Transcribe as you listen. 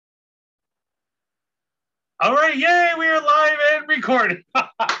All right, yay, we are live and recording.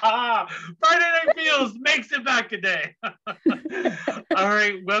 Friday Night Feels makes it back a day. All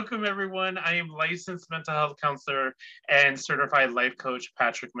right, welcome everyone. I am licensed mental health counselor and certified life coach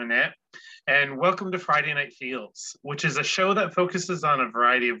Patrick Manette. And welcome to Friday Night Feels, which is a show that focuses on a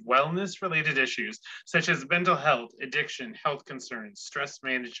variety of wellness-related issues, such as mental health, addiction, health concerns, stress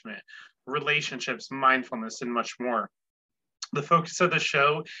management, relationships, mindfulness, and much more. The focus of the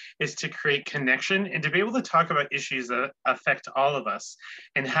show is to create connection and to be able to talk about issues that affect all of us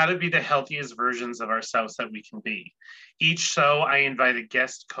and how to be the healthiest versions of ourselves that we can be. Each show, I invite a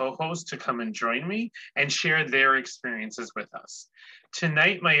guest co-host to come and join me and share their experiences with us.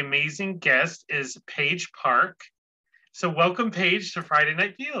 Tonight, my amazing guest is Paige Park. So welcome, Paige, to Friday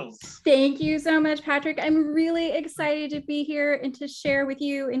Night Feels. Thank you so much, Patrick. I'm really excited to be here and to share with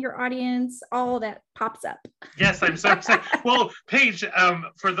you and your audience all that pops up. Yes, I'm so excited. Well, Paige,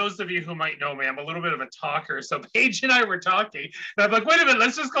 for those of you who might know me, I'm a little bit of a talker. So Paige and I were talking, and I'm like, wait a minute,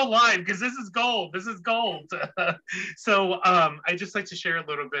 let's just go live because this is gold. This is gold. So I just like to share a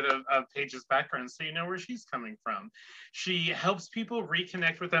little bit of Paige's background so you know where she's coming from. She helps people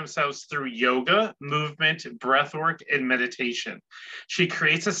reconnect with themselves through yoga, movement, breath work, and meditation. She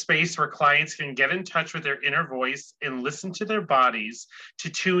creates a space where clients can get in touch with their inner voice and listen to their bodies to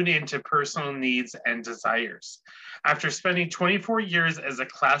tune into personal needs and desires. After spending 24 years as a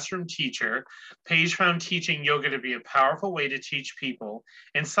classroom teacher, Paige found teaching yoga to be a powerful way to teach people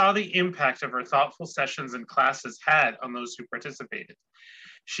and saw the impact of her thoughtful sessions and classes had on those who participated.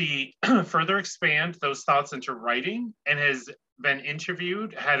 She further expanded those thoughts into writing and has been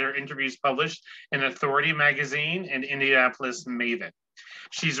interviewed, had her interviews published in Authority Magazine and Indianapolis Maven.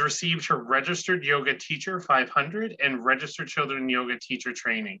 She's received her Registered Yoga Teacher 500 and Registered Children Yoga Teacher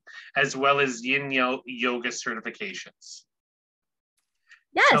Training, as well as Yin Yoga certifications.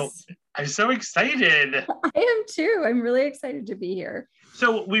 Yes. So, I'm so excited. I am too. I'm really excited to be here.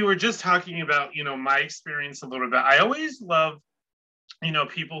 So we were just talking about, my experience a little bit. I always love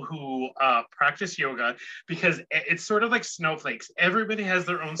people who practice yoga because it's sort of like snowflakes. Everybody has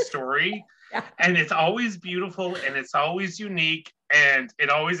their own story. Yeah. And it's always beautiful and it's always unique and it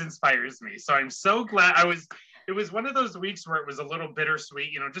always inspires me. So I'm so glad it was one of those weeks where it was a little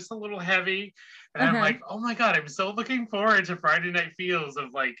bittersweet, just a little heavy. And I'm like, oh my God, I'm so looking forward to Friday Night Feels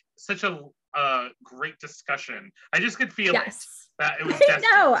of like such a great discussion. I just could feel it. That it was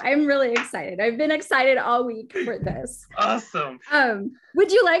no, I'm really excited. I've been excited all week for this. Awesome.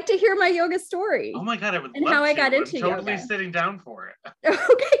 Would you like to hear my yoga story? Oh my God, I would and love how to. I got into I'm totally yoga. sitting down for it.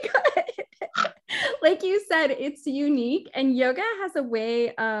 Okay, good. Like you said, it's unique and yoga has a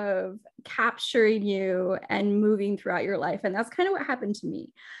way of capturing you and moving throughout your life. And that's kind of what happened to me.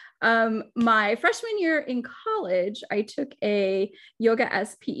 My freshman year in college, I took a yoga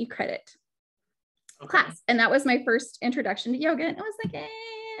as PE credit class. And that was my first introduction to yoga. And it was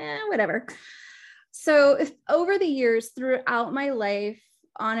like, whatever. So over the years, throughout my life,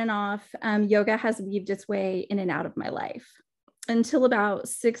 on and off, yoga has weaved its way in and out of my life until about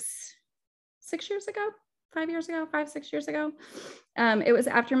 6 years ago, 5 years ago, 6 years ago. It was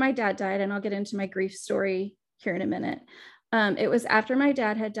after my dad died, and I'll get into my grief story here in a minute. It was after my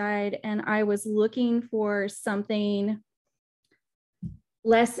dad had died, and I was looking for something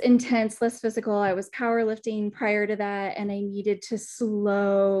less intense, less physical. I was powerlifting prior to that, and I needed to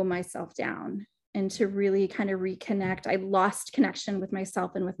slow myself down and to really kind of reconnect. I lost connection with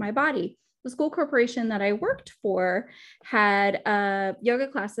myself and with my body. The school corporation that I worked for had yoga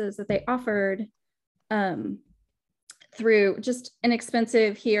classes that they offered through just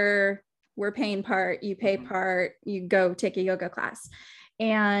inexpensive here. We're paying part, you pay part, you go take a yoga class.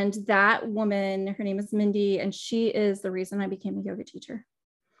 And that woman, her name is Mindy, and she is the reason I became a yoga teacher.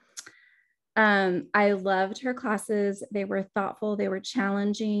 I loved her classes. They were thoughtful. They were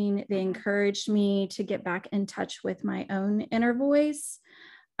challenging. They encouraged me to get back in touch with my own inner voice.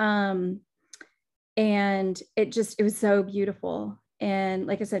 And it was so beautiful. And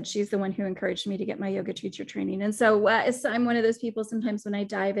like I said, she's the one who encouraged me to get my yoga teacher training. And so I'm one of those people, sometimes when I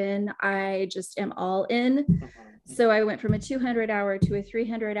dive in, I just am all in. So I went from a 200-hour to a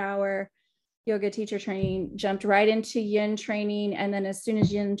 300-hour yoga teacher training, jumped right into yin training. And then as soon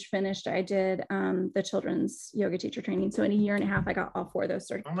as yin finished, I did the children's yoga teacher training. So in a year and a half, I got all 4 of those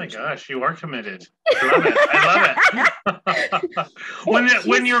certifications. Oh my gosh, you are committed. I love it.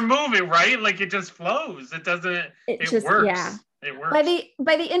 When you're moving, right? Like it just flows. It works. Yeah. It works.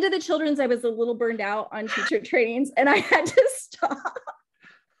 By the end of the children's, I was a little burned out on teacher trainings and I had to stop.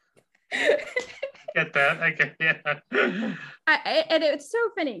 Get that? I get, yeah. And it's so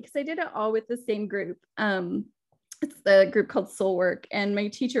funny because I did it all with the same group. It's the group called Soul Work. And my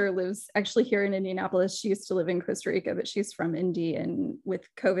teacher lives actually here in Indianapolis. She used to live in Costa Rica, but she's from Indy. And with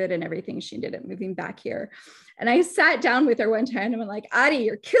COVID and everything, she ended up moving back here. And I sat down with her one time and I'm like, Adi,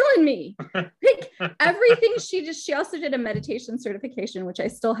 you're killing me. Like everything she also did a meditation certification, which I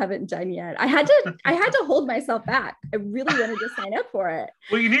still haven't done yet. I had to hold myself back. I really wanted to sign up for it.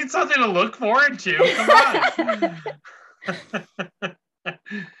 Well, you need something to look forward to. Come on.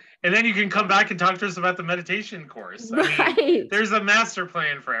 And then you can come back and talk to us about the meditation course. I mean, there's a master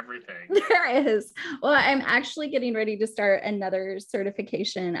plan for everything. There is. Well, I'm actually getting ready to start another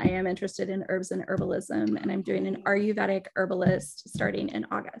certification. I am interested in herbs and herbalism, and I'm doing an Ayurvedic herbalist starting in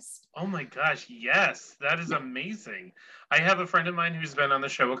August. Oh my gosh, yes, that is amazing. I have a friend of mine who's been on the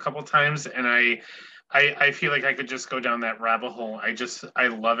show a couple times, and I feel like I could just go down that rabbit hole. I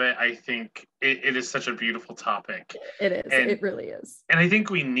love it. I think it is such a beautiful topic. It is. It really is. And I think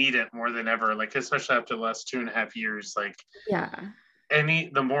we need it more than ever, like, especially after the last 2.5 years, like, yeah,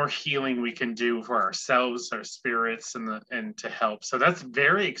 the more healing we can do for ourselves, our spirits, and to help. So that's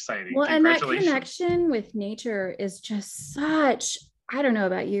very exciting. Well, and that connection with nature is just such, I don't know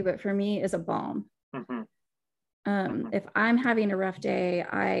about you, but for me is a balm. Mm-hmm. If I'm having a rough day,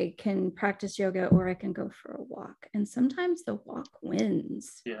 I can practice yoga or I can go for a walk. And sometimes the walk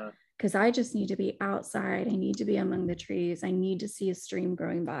wins. Yeah. Because I just need to be outside. I need to be among the trees. I need to see a stream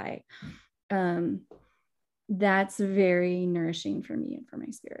going by. That's very nourishing for me and for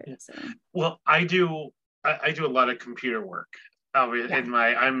my spirit. Yeah. So. Well, I do a lot of computer work. I'm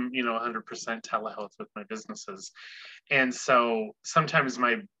 100% telehealth with my businesses. And so sometimes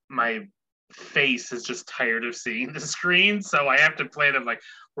my face is just tired of seeing the screen, so I have to plan of like,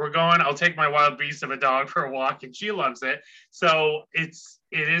 I'll take my wild beast of a dog for a walk, and she loves it. So it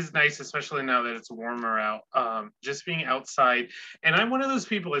is nice, especially now that it's warmer out, just being outside. And I'm one of those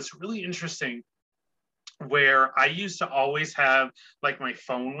people, it's really interesting, where I used to always have like my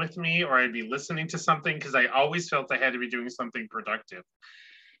phone with me, or I'd be listening to something because I always felt I had to be doing something productive.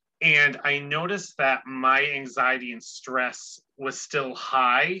 And I noticed that my anxiety and stress was still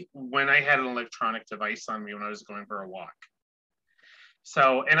high when I had an electronic device on me when I was going for a walk.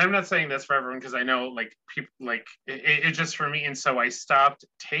 So, and I'm not saying that's for everyone, because I know like people, like it just for me. And so I stopped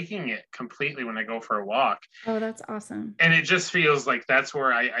taking it completely when I go for a walk. Oh, that's awesome. And it just feels like that's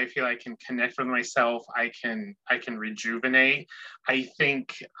where I feel I can connect with myself. I can rejuvenate. I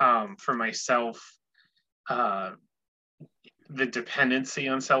think for myself, the dependency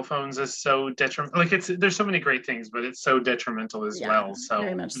on cell phones is so detrimental. Like there's so many great things, but it's so detrimental as well. So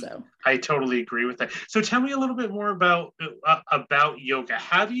very much so. I totally agree with that. So tell me a little bit more about yoga.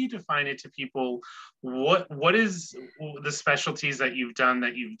 How do you define it to people? What is the specialties that you've done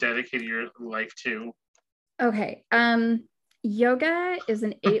that you've dedicated your life to? Okay. Yoga is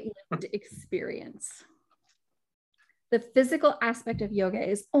an 8-limbed experience. The physical aspect of yoga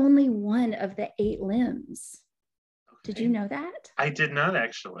is only one of the 8 limbs. Did you know that? I did not,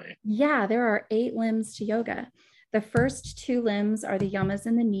 actually. Yeah, there are 8 limbs to yoga. The first 2 limbs are the yamas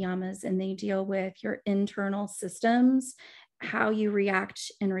and the niyamas, and they deal with your internal systems, how you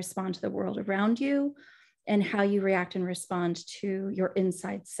react and respond to the world around you, and how you react and respond to your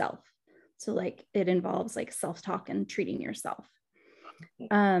inside self. So like it involves like self-talk and treating yourself.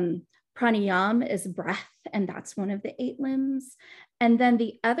 Pranayama is breath, and that's one of the 8 limbs. And then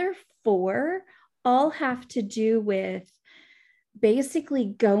the other 4 all have to do with basically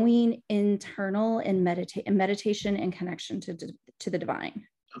going internal in meditation and connection to the divine.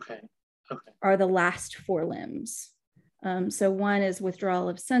 Okay. Are the last 4 limbs. So one is withdrawal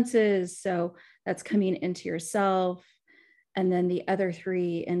of senses. So that's coming into yourself. And then the other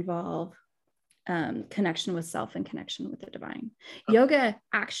 3 involve connection with self and connection with the divine. Okay. Yoga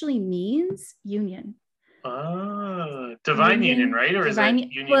actually means union. Divine union, right? Or divine, is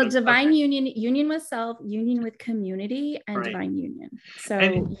that union? Well, divine union with self, union with community, and divine union. So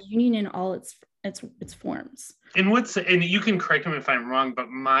union in all its forms. And you can correct me if I'm wrong, but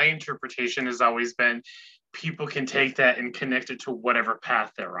my interpretation has always been people can take that and connect it to whatever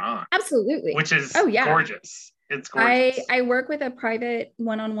path they're on. Absolutely. Which is gorgeous. It's gorgeous. I work with a private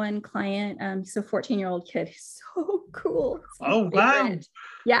one-on-one client. So 14-year-old kid. He's so cool. Oh, wow.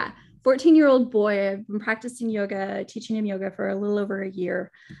 Yeah. 14-year-old boy. I've been practicing yoga, teaching him yoga for a little over a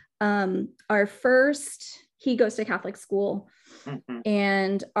year. He goes to Catholic school,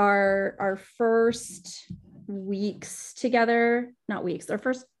 and our first weeks together, not weeks, our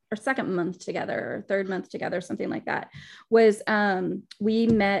second month together, or third month together, something like that, was we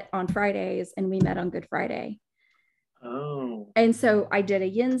met on Fridays and we met on Good Friday. Oh. And so I did a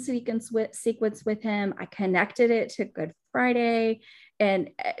yin sequence with him. I connected it to Good Friday.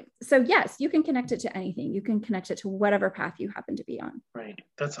 And so, yes, you can connect it to anything. You can connect it to whatever path you happen to be on. Right.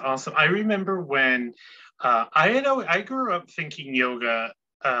 That's awesome. I remember when I grew up thinking yoga,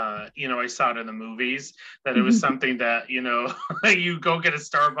 I saw it in the movies that it was something that, you go get a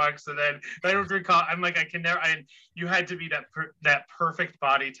Starbucks and then I don't recall. I'm like, I can never, you had to be that perfect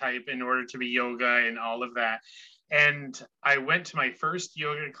body type in order to be yoga and all of that. And I went to my first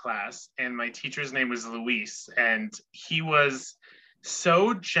yoga class and my teacher's name was Luis, and he was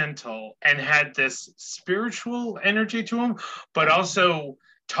so gentle and had this spiritual energy to him, but also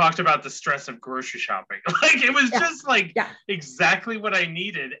talked about the stress of grocery shopping. Like it was just like exactly what I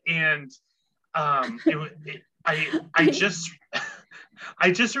needed. And I just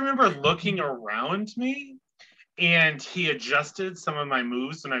I just remember looking around me, and he adjusted some of my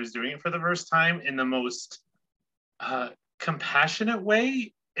moves when I was doing it for the first time in the most compassionate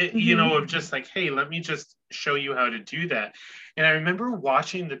way, of just like, hey, let me just show you how to do that. And I remember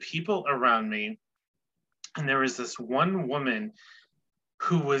watching the people around me, and there was this one woman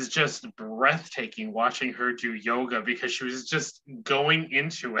who was just breathtaking watching her do yoga because she was just going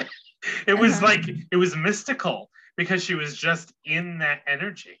into it. It was like, it was mystical because she was just in that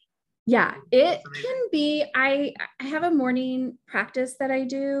energy. Yeah, it can be. I have a morning practice that I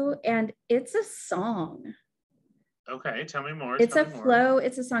do, and it's a song. Okay, tell me more. It's a flow,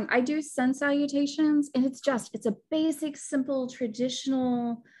 it's a song. I do sun salutations, and it's a basic, simple,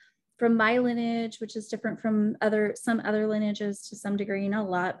 traditional from my lineage, which is different from some other lineages to some degree, not a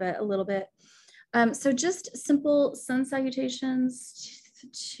lot, but a little bit. So just simple sun salutations,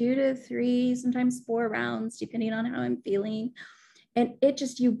 2 to 3, sometimes 4 rounds, depending on how I'm feeling. And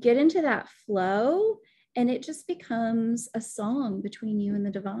you get into that flow, and it just becomes a song between you and the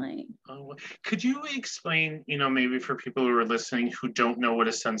divine. Could you explain, maybe for people who are listening who don't know what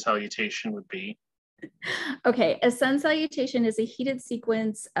a sun salutation would be? Okay, a sun salutation is a heated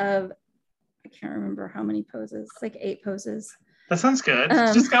sequence of, I can't remember how many poses, like 8 poses. That sounds good.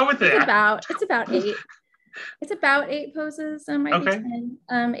 Just go with it. It's about 8. It's about 8 poses. Might be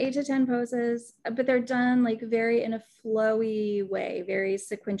 10, 8 to 10 poses, but they're done like very in a flowy way, very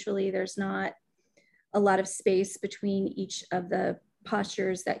sequentially. There's not a lot of space between each of the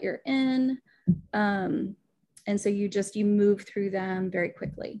postures that you're in. And so you move through them very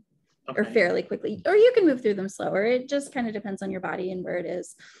quickly. Or fairly quickly, or you can move through them slower. It just kind of depends on your body and where it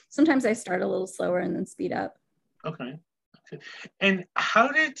is. Sometimes I start a little slower and then speed up. Okay. And how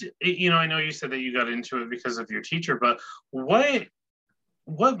did, I know you said that you got into it because of your teacher, but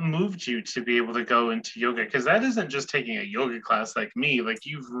what moved you to be able to go into yoga? Because that isn't just taking a yoga class like me, like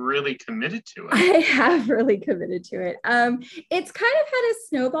you've really committed to it. I have really committed to it. It's kind of had a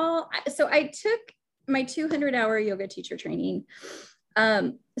snowball. So I took my 200-hour yoga teacher training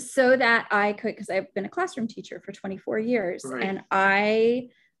so that I could, because I've been a classroom teacher for 24 years, and I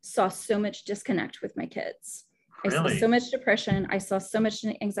saw so much disconnect with my kids. Really? I saw so much depression. I saw so much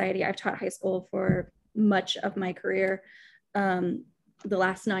anxiety. I've taught high school for much of my career. The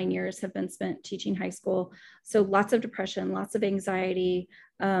last 9 years have been spent teaching high school. So lots of depression, lots of anxiety.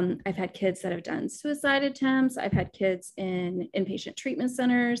 I've had kids that have done suicide attempts. I've had kids in inpatient treatment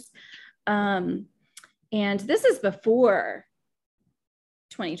centers. And this is before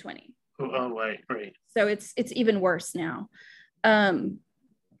 2020. Oh, right. So it's even worse now.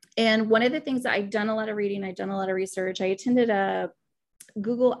 And one of the things that I've done a lot of reading, I've done a lot of research. I attended a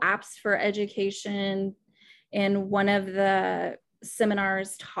Google Apps for Education, and one of the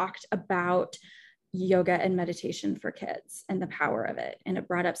seminars talked about yoga and meditation for kids and the power of it. And it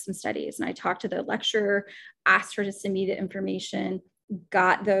brought up some studies. And I talked to the lecturer, asked her to send me the information,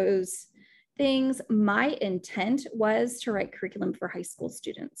 got those things. My intent was to write curriculum for high school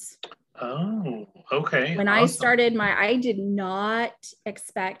students. Oh, okay. When I started I did not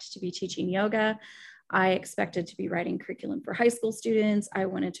expect to be teaching yoga. I expected to be writing curriculum for high school students. I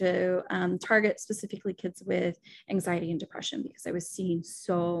wanted to target specifically kids with anxiety and depression because I was seeing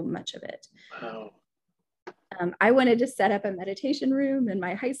so much of it. Wow. I wanted to set up a meditation room in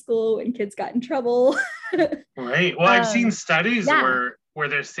my high school when kids got in trouble. Right. Well, I've seen studies where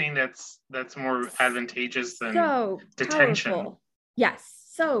they're saying that's more advantageous than detention. Powerful. Yes,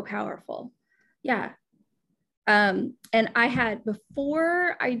 so powerful. Yeah. And I had,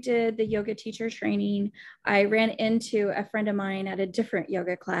 before I did the yoga teacher training, I ran into a friend of mine at a different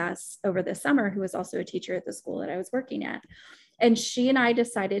yoga class over the summer who was also a teacher at the school that I was working at. And she and I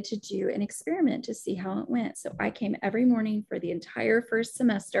decided to do an experiment to see how it went. So I came every morning for the entire first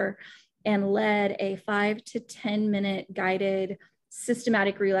semester and led a 5 to 10 minute guided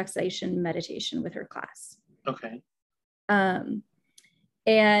systematic relaxation meditation with her class. Okay.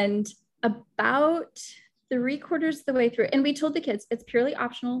 And about 3/4 of the way through, and we told the kids it's purely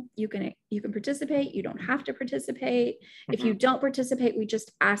optional. You can participate. You don't have to participate. If you don't participate, we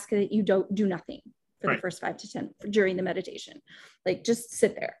just ask that you don't do nothing for the first 5 to 10 during the meditation. Like, just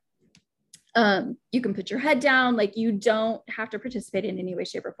sit there. You can put your head down. Like, you don't have to participate in any way,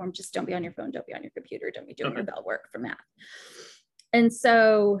 shape, or form. Just don't be on your phone. Don't be on your computer. Don't be doing your bell work for math. And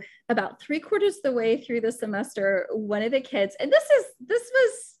so about 3/4 of the way through the semester, one of the kids, and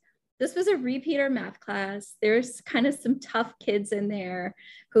this was a repeater math class. There's kind of some tough kids in there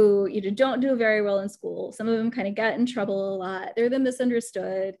who, you know, don't do very well in school. Some of them kind of got in trouble a lot. They're the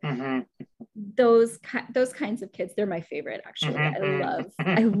misunderstood. Those kinds of kids, they're my favorite, actually.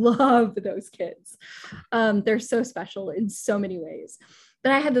 I love those kids. They're so special in so many ways.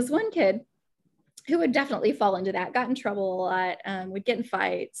 But I had this one kid who would definitely fall into that, got in trouble a lot, would get in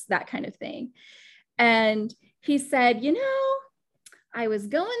fights, that kind of thing. And he said, you know, I was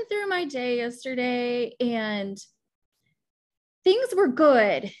going through my day yesterday and things were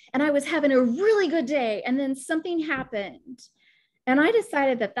good and I was having a really good day. And then something happened. And I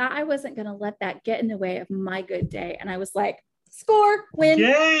decided that I wasn't going to let that get in the way of my good day. And I was like, score, win,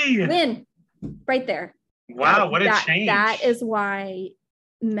 win, right there. Wow, what a change. That is why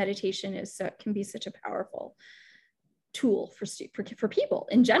meditation can be such a powerful tool for people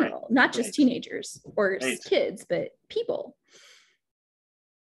in general, not just teenagers or kids, but people.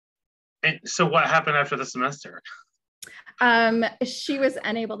 And so what happened after the semester? She was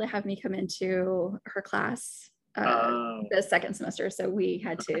unable to have me come into her class the second semester. So we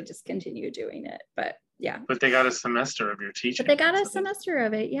had to just continue doing it. But yeah. But they got a semester of your teaching. But they got a semester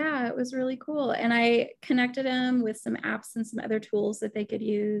of it. Yeah, it was really cool. And I connected them with some apps and some other tools that they could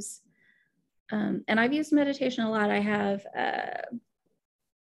use. And I've used meditation a lot. I have,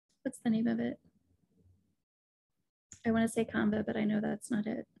 what's the name of it? I want to say Canva, but I know that's not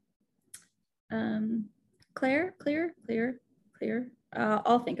it. Clear.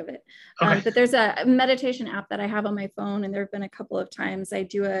 I'll think of it. Okay. But there's a meditation app that I have on my phone, and there have been a couple of times I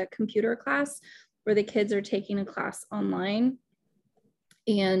do a computer class where the kids are taking a class online,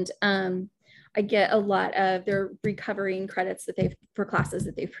 and I get a lot of their recovering credits for classes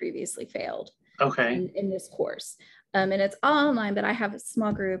that they've previously failed. Okay. In this course, and it's all online, but I have a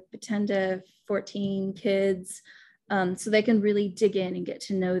small group, 10 to 14 kids. So they can really dig in and get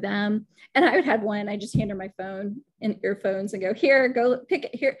to know them. And I would have one, I just hand her my phone and earphones and go, here, go pick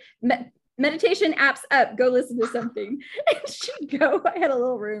it here. Meditation apps up, go listen to something. And she'd go, I had a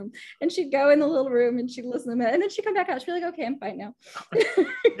little room, and she'd go in the little room and she'd listen to it. And then she'd come back out. She'd be like, okay, I'm fine now.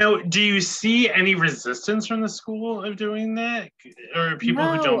 Now, do you see any resistance from the school of doing that? Or people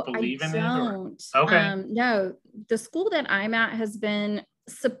who don't believe in it? Okay. No, the school that I'm at has been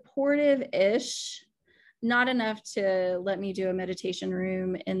supportive-ish. Not enough to let me do a meditation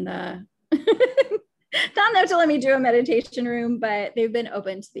room in the, not enough to let me do a meditation room, but they've been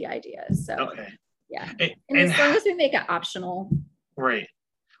open to the idea. So, yeah. And as long as we make it optional. Right.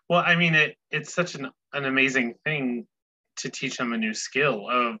 Well, I mean, it's such an amazing thing to teach them a new skill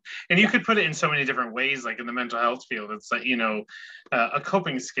and you could put it in so many different ways, like in the mental health field, it's like, you know, a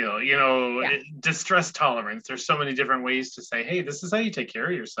coping skill, you know, distress tolerance. There's so many different ways to say, hey, this is how you take care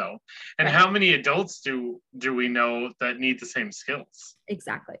of yourself. And how many adults do we know that need the same skills?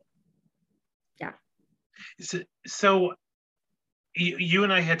 Exactly. Yeah. So you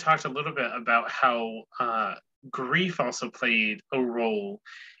and I had talked a little bit about how grief also played a role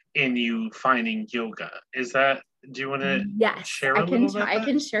in you finding yoga. Do you want to share a little bit about that? I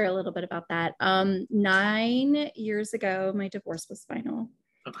can share a little bit about that. 9 years ago, my divorce was final.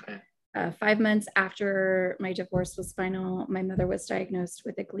 Okay. 5 months after my divorce was final, my mother was diagnosed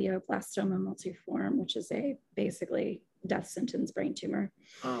with a glioblastoma multiforme, which is a basically death sentence brain tumor.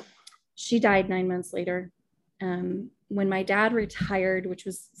 Oh. She died 9 months later. When my dad retired, which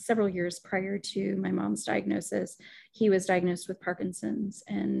was several years prior to my mom's diagnosis, he was diagnosed with Parkinson's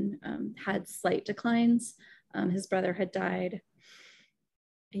and had slight declines. His brother had died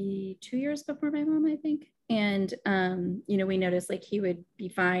 2 years before my mom, I think. And, you know, we noticed like he would be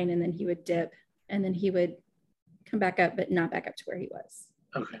fine and then he would dip and then he would come back up, but not back up to where he was.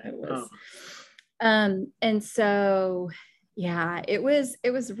 Okay. And so, yeah, it was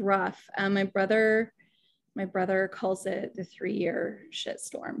rough. My brother calls it the 3-year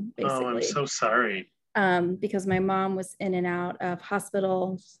shitstorm, basically. Oh, I'm so sorry. Because my mom was in and out of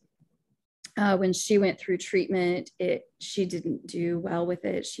hospitals. When she went through treatment, she didn't do well with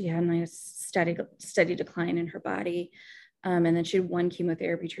it. She had a steady decline in her body. And then she had one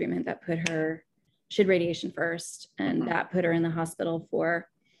chemotherapy treatment that she had radiation first, and that put her in the hospital for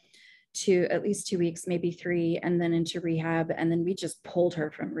to at least 2 weeks, maybe 3, and then into rehab. And then we just pulled her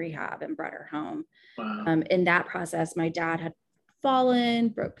from rehab and brought her home. Wow. In that process, my dad had fallen,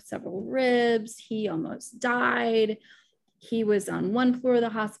 broke several ribs. He almost died. He was on one floor of the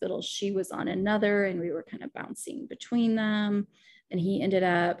hospital. She was on another, and we were kind of bouncing between them. And he ended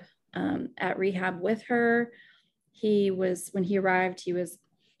up at rehab with her. When he arrived, he was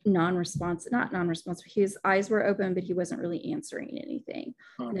not non-responsive. His eyes were open, but he wasn't really answering anything.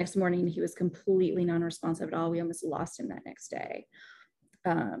 Oh. The next morning, he was completely non-responsive at all. We almost lost him that next day.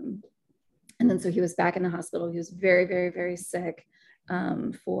 And then so he was back in the hospital. He was very, very, very sick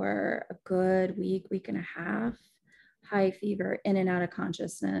for a good week and a half, high fever, in and out of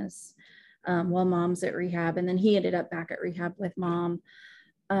consciousness while mom's at rehab. And then he ended up back at rehab with mom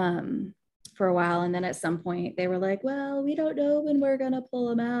for a while. And then at some point they were like, well, we don't know when we're going to pull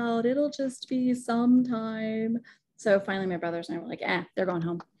him out. It'll just be sometime. So finally my brothers and I were like, they're going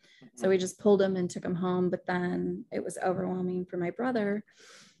home. So we just pulled him and took him home. But then it was overwhelming for my brother.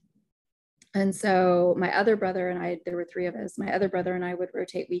 And so my other brother and I, there were 3 of us, my other brother and I would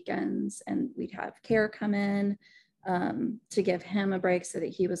rotate weekends, and we'd have care come in to give him a break so that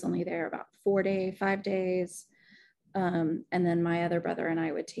he was only there about 5 days. And then my other brother and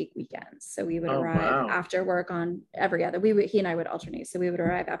I would take weekends. So we would arrive after work on every other, he and I would alternate. So we would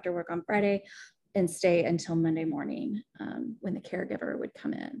arrive after work on Friday and stay until Monday morning when the caregiver would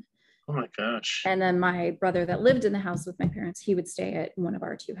come in. Oh my gosh. And then my brother that lived in the house with my parents, he would stay at one of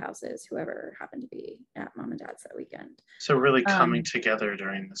our 2 houses, whoever happened to be at mom and dad's that weekend. So really coming together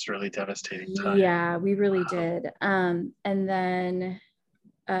during this really devastating time. Yeah, we really did. And then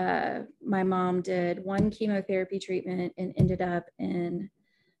my mom did 1 chemotherapy treatment and ended up in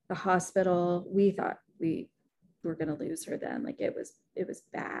the hospital. We thought we were going to lose her then. Like it was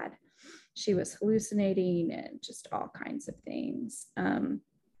bad. She was hallucinating and just all kinds of things.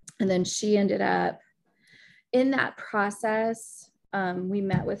 And then she ended up in that process. We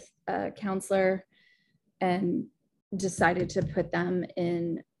met with a counselor and decided to put them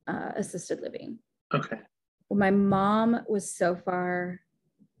in assisted living. Okay. Well, my mom was so far,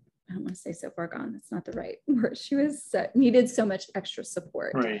 I don't want to say so far gone. That's not the right word. She was needed so much extra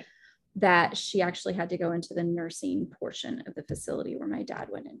support that she actually had to go into the nursing portion of the facility where my dad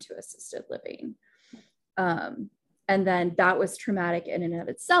went into assisted living. And then that was traumatic in and of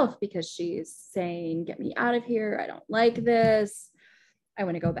itself, because she's saying, get me out of here. I don't like this. I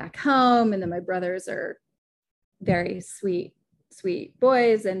want to go back home. And then my brothers are very sweet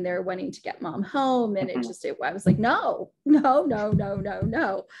boys, and they're wanting to get mom home. And I was like, no.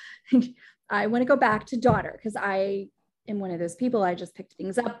 I want to go back to daughter, because I am one of those people. I just picked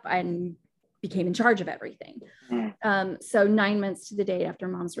things up and became in charge of everything. So 9 months to the date after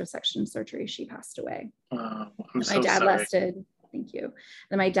mom's resection surgery, she passed away. My dad lasted, thank you.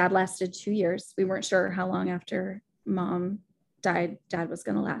 And my dad lasted 2 years. We weren't sure how long after mom died dad was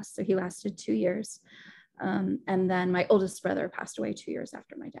going to last. So he lasted 2 years. And then my oldest brother passed away 2 years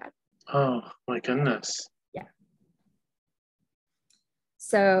after my dad. Oh my goodness. Yeah.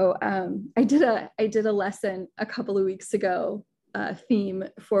 So I did a lesson a couple of weeks ago, theme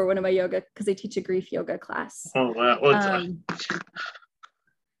for one of my yoga, because I teach a grief yoga class. Oh wow. Well,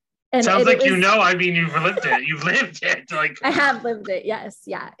 and sounds like I mean, you've lived it. You've lived it. Like I have lived it. Yes.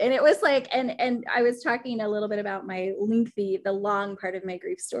 Yeah. And it was like, and I was talking a little bit about my the long part of my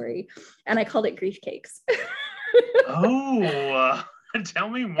grief story, and I called it grief cakes. Tell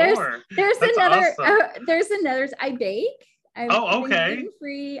me more. There's another. Awesome. I bake. Okay.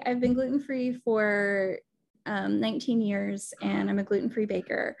 I've been gluten-free for 19 years, and I'm a gluten-free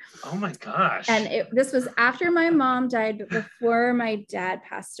baker. Oh my gosh. And this was after my mom died, but before my dad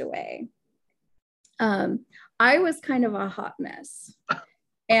passed away. I was kind of a hot mess.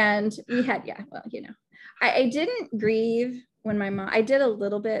 And we had, I didn't grieve when my mom, I did a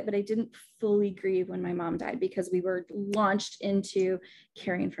little bit, but I didn't fully grieve when my mom died, because we were launched into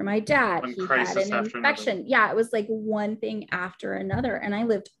caring for my dad. He had an infection. Another. Yeah, it was like one thing after another. And I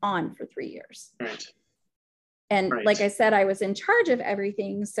lived on for 3 years. Right. And like I said, I was in charge of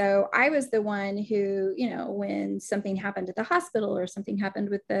everything. So I was the one who, when something happened at the hospital or something happened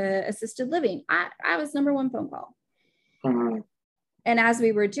with the assisted living, I was number 1 phone call. Mm-hmm. And as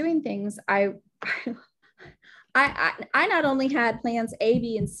we were doing things, I not only had plans A,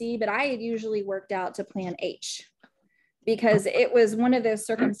 B, and C, but I had usually worked out to plan H, because it was one of those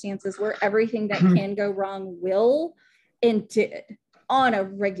circumstances where everything that can go wrong will and did on a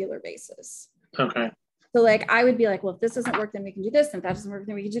regular basis. Okay. So like, I would be like, well, if this doesn't work, then we can do this. And if that doesn't work,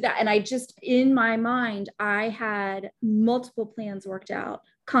 then we can do that. And I just, in my mind, I had multiple plans worked out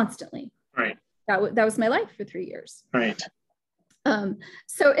constantly. Right. That was my life for 3 years. Right.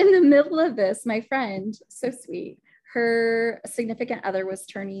 So in the middle of this, my friend, so sweet, her significant other was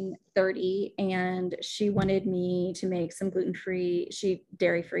turning 30 and she wanted me to make some gluten-free, she's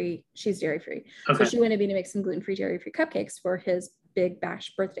dairy-free. So Okay. she wanted me to make some gluten-free, dairy-free cupcakes for his big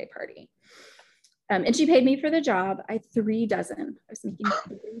bash birthday party. And she paid me for the job. I had 3 dozen. I was making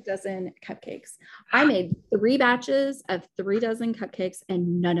 3 dozen cupcakes. I made 3 batches of 3 dozen cupcakes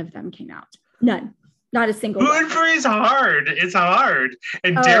and none of them came out. None. Not a single one. Gluten-free is hard. It's hard.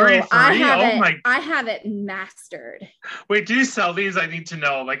 And dairy-free, I have it mastered. Wait, do you sell these? I need to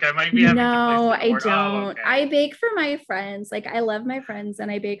know. Like, I might be having No, to I don't. Oh, okay. I bake for my friends. Like, I love my friends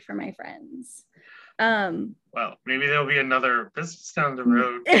and I bake for my friends. Well, maybe there'll be another business down the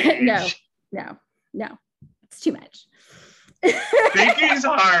road. No. It's too much. Baking's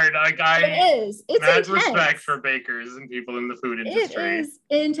hard. Like, it is. It's mad intense. Respect for bakers and people in the food industry. It is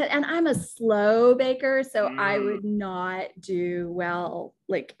intense, and I'm a slow baker, so I would not do well.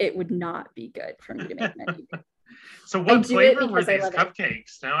 Like, it would not be good for me to make many. So what flavor were these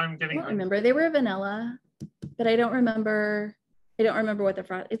cupcakes? Now I'm getting. I don't remember. They were vanilla, but I don't remember. What the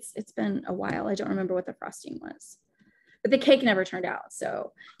frost. It's been a while. I don't remember what the frosting was. But the cake never turned out.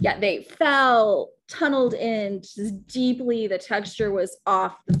 So yeah, they tunneled in just deeply. The texture was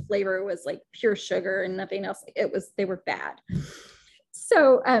off. The flavor was like pure sugar and nothing else. They were bad.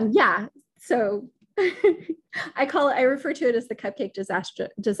 So yeah. So I refer to it as the cupcake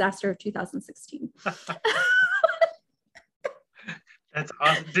disaster of 2016. That's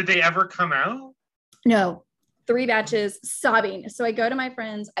awesome. Did they ever come out? No. 3 batches, sobbing. So I go to my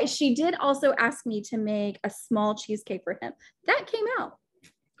friends. She did also ask me to make a small cheesecake for him. That came out.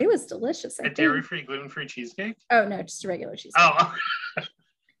 It was delicious. A dairy-free, gluten-free cheesecake? Oh, no, just a regular cheesecake. Oh.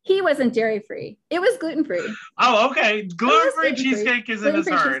 He wasn't dairy-free. It was gluten-free. Oh, okay. Gluten-free cheesecake isn't as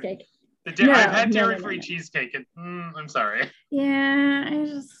hard. I've had dairy-free cheesecake. I'm sorry. Yeah, I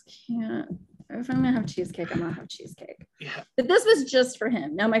just can't. If I'm gonna have cheesecake, I'm gonna have cheesecake. Yeah. But this was just for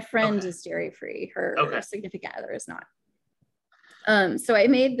him. Now my friend is dairy-free. Her significant other is not. So I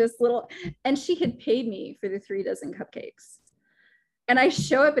made this little, and she had paid me for the 3 dozen cupcakes. And I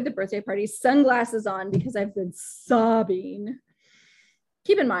show up at the birthday party, sunglasses on, because I've been sobbing.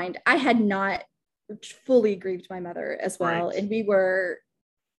 Keep in mind, I had not fully grieved my mother as well. Right. And we were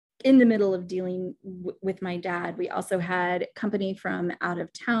in the middle of dealing with my dad. We also had company from out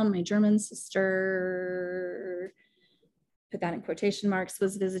of town. My German sister, put that in quotation marks,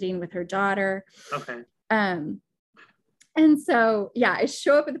 was visiting with her daughter. Okay. And so, yeah, I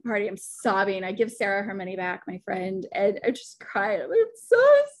show up at the party. I'm sobbing. I give Sarah her money back, my friend, and I just cried. I'm so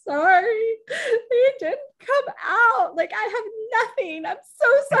sorry. They didn't come out. Like, I have nothing. I'm so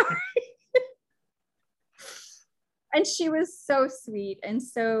sorry. And she was so sweet and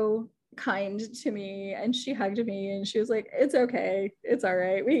so kind to me. And she hugged me and she was like, it's okay. It's all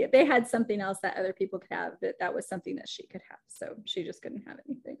right. They had something else that other people could have, but that was something that she could have. So she just couldn't have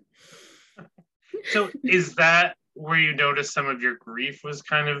anything. So is that where you noticed some of your grief was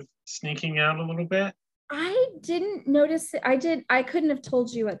kind of sneaking out a little bit? I didn't notice it. I couldn't have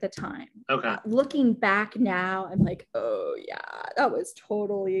told you at the time. Okay. Looking back now, I'm like, oh yeah, that was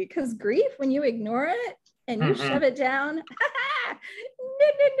totally, because grief, when you ignore it, and you shove it down. No.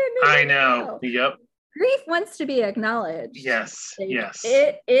 I know. Yep. Grief wants to be acknowledged. Yes. Yes.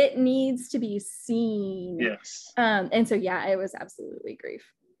 It needs to be seen. Yes. And so yeah, it was absolutely grief.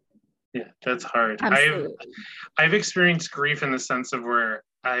 Yeah, that's hard. Absolutely. I've experienced grief in the sense of where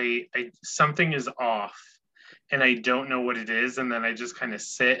I something is off and I don't know what it is, and then I just kind of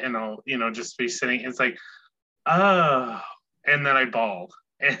sit and I'll just be sitting. It's like, oh, and then I bawl,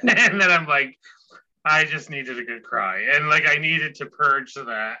 and then I'm like, I just needed a good cry. And like, I needed to purge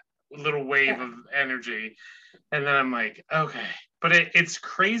that little wave of energy. And then I'm like, okay. But it's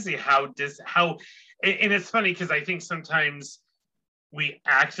crazy and it's funny because I think sometimes we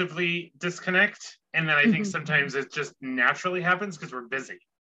actively disconnect. And then I think sometimes it just naturally happens because we're busy.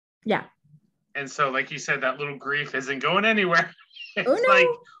 Yeah. And so, like you said, that little grief isn't going anywhere. It's like,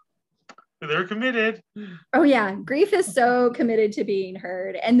 they're committed. Oh yeah, grief is so committed to being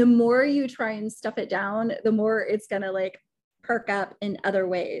heard, and the more you try and stuff it down, the more it's gonna like perk up in other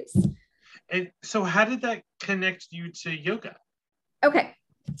ways. And so how did that connect you to yoga? Okay,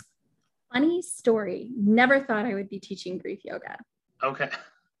 funny story. Never thought I would be teaching grief yoga. Okay.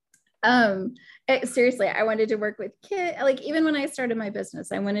 Seriously, I wanted to work with kids. Like, even when I started my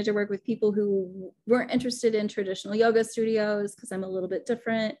business, I wanted to work with people who weren't interested in traditional yoga studios because I'm a little bit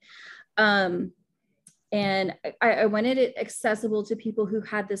different. And I wanted it accessible to people who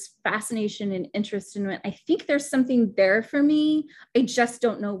had this fascination and interest in it. I think there's something there for me. I just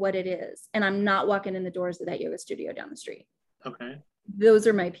don't know what it is. And I'm not walking in the doors of that yoga studio down the street. Okay. Those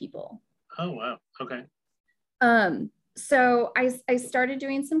are my people. Oh, wow. Okay. So I started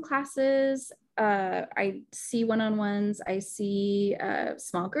doing some classes. I see one-on-ones, I see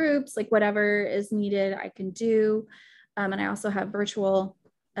small groups, like whatever is needed, I can do. And I also have virtual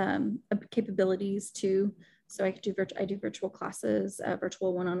capabilities too. So I do virtual classes,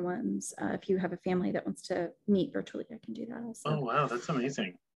 virtual one-on-ones. If you have a family that wants to meet virtually, I can do that also. Oh, wow. That's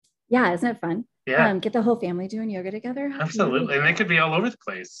amazing. Yeah, isn't it fun? Yeah. Get the whole family doing yoga together. How Absolutely. beautiful. And they could be all over the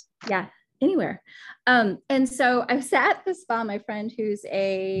place. Yeah, anywhere. And so I was at the spa, my friend who's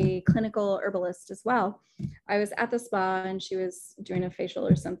a clinical herbalist as well. I was at the spa and she was doing a facial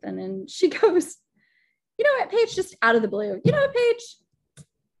or something. And she goes, you know what, Paige, just out of the blue, you know what, Paige,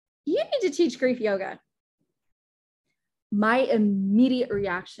 you need to teach grief yoga. My immediate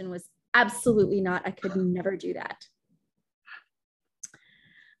reaction was absolutely not. I could never do that.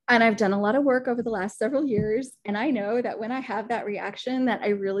 And I've done a lot of work over the last several years. And I know that when I have that reaction, that I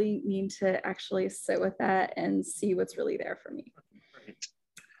really need to actually sit with that and see what's really there for me. Right.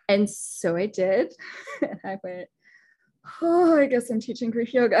 And so I did. And I went, oh, I guess I'm teaching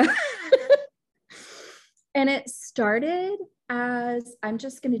grief yoga. And it started as I'm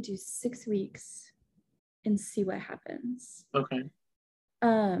just going to do 6 weeks and see what happens. Okay.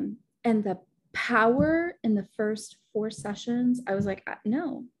 And the power in the first 4 sessions, I was like,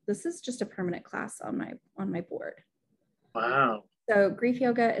 no, this is just a permanent class on my board. Wow. So grief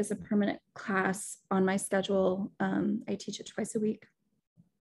yoga is a permanent class on my schedule. I teach it twice a week.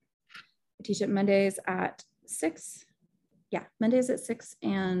 I teach it Mondays at 6. Yeah, Mondays at 6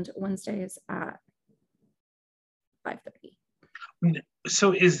 and Wednesdays at 5:30.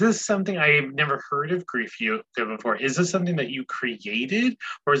 So is this something I've never heard of grief yoga before? Is this something that you created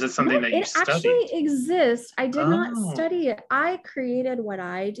or is it something that you studied? It actually exists. I did not study it. I created what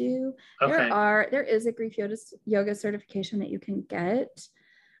I do. Okay. There is a grief yoga certification that you can get.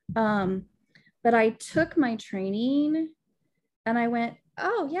 But I took my training and I went,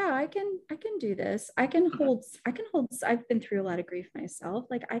 oh yeah, I can do this. I can hold, I've been through a lot of grief myself.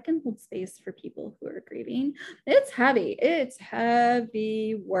 Like I can hold space for people who are grieving. It's heavy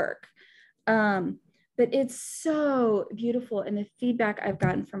work. But it's so beautiful. And the feedback I've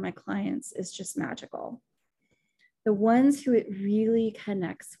gotten from my clients is just magical. The ones who it really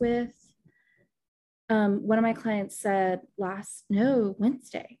connects with, one of my clients said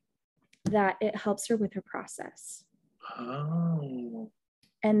Wednesday, that it helps her with her process. Oh.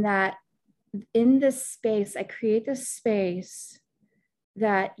 And that in this space, I create this space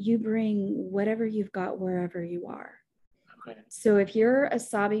that you bring whatever you've got wherever you are. Okay. So if you're a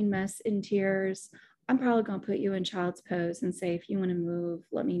sobbing mess in tears, I'm probably going to put you in child's pose and say, if you want to move,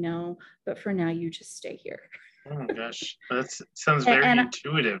 let me know. But for now, you just stay here. Oh my gosh, that sounds very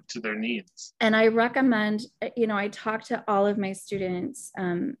intuitive to their needs. And I recommend, I talk to all of my students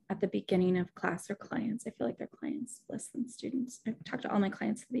at the beginning of class, or clients. I feel like they're clients less than students. I talk to all my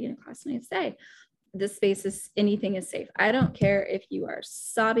clients at the beginning of class and I say, this space anything is safe. I don't care if you are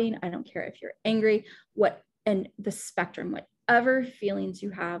sobbing. I don't care if you're angry, and the spectrum, whatever feelings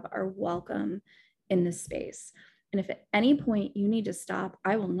you have are welcome in this space. And if at any point you need to stop,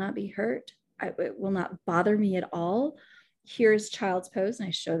 I will not be hurt. It will not bother me at all. Here's child's pose, and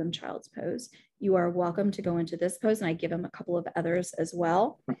I show them child's pose. You are welcome to go into this pose, and I give them a couple of others as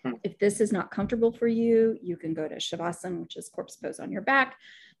well. Mm-hmm. If this is not comfortable for you, you can go to Shavasana, which is corpse pose on your back.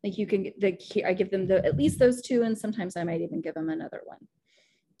 Like you can I give them at least those 2, and sometimes I might even give them another one.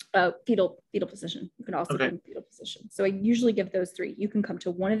 Fetal position. You can also give them fetal position. So I usually give those 3. You can come to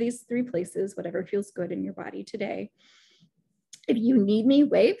one of these 3 places, whatever feels good in your body today. If you need me,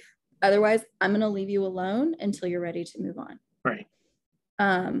 wave. Otherwise, I'm going to leave you alone until you're ready to move on. Right.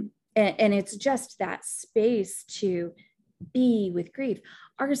 And it's just that space to be with grief.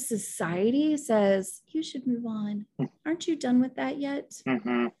 Our society says you should move on. Aren't you done with that yet?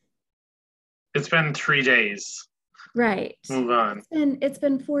 Mm-hmm. It's been 3 days. Right. Move on. It's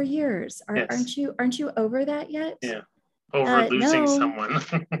been 4 years. Yes. Aren't you over that yet? Yeah. Over losing someone.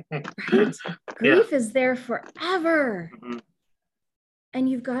 Right. Grief is there forever. Mm-hmm. And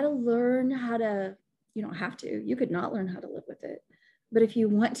you've got to learn how to, you don't have to, you could not learn how to live with it. But if you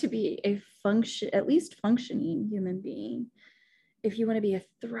want to be at least functioning human being, if you want to be a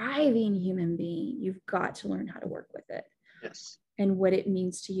thriving human being, you've got to learn how to work with it. Yes. And what it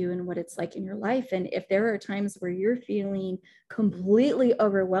means to you and what it's like in your life. And if there are times where you're feeling completely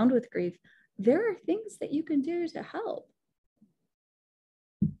overwhelmed with grief, there are things that you can do to help.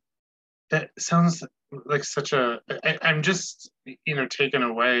 That sounds like I'm just, taken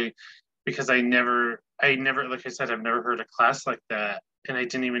away because I never, like I said, I've never heard a class like that. And I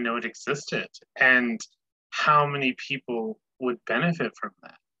didn't even know it existed. And how many people would benefit from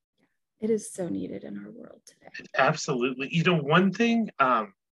that. It is so needed in our world today. Absolutely. You know, one thing that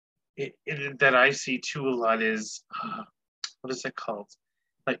I see too a lot is what is it called?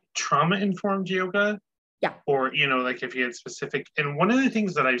 Like trauma-informed yoga. Yeah. Or, you know, like if you had specific, and one of the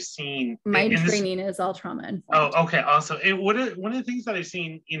things that I've seen. My training is all trauma-informed. Oh, okay, awesome. And one of the things that I've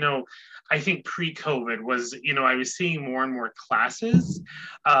seen, you know, I think pre-COVID was, you know, I was seeing more and more classes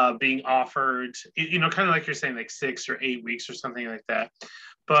being offered, you know, kind of like you're saying, like 6 or 8 weeks or something like that.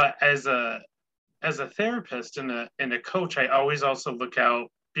 But as a therapist and a coach, I always also look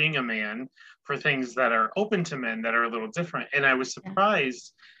out, being a man, for things that are open to men that are a little different. And I was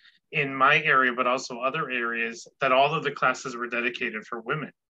surprised in my area, but also other areas, that all of the classes were dedicated for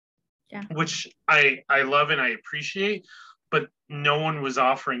women. Yeah. Which I love and I appreciate, but no one was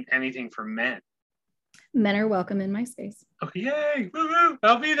offering anything for men. Men are welcome in my space. Okay, yay! Woo-hoo.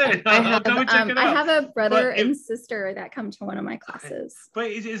 I'll be there. I'll come and check it out. I have a brother and sister that come to one of my classes.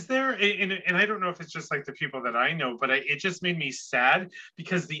 But is there, and I don't know if it's just like the people that I know, but it just made me sad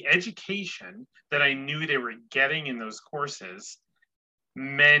because the education that I knew they were getting in those courses,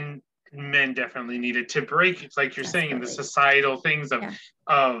 men definitely needed to break, like you're saying, the societal things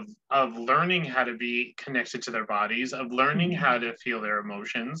of learning how to be connected to their bodies, of learning how to feel their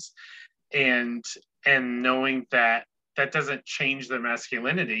emotions, and knowing that doesn't change their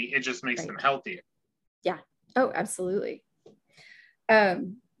masculinity, it just makes them healthier. Yeah. Oh, absolutely.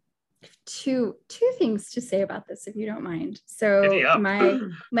 Two things to say about this, if you don't mind. So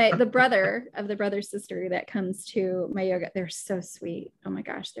the brother of the brother sister that comes to my yoga, they're so sweet. Oh my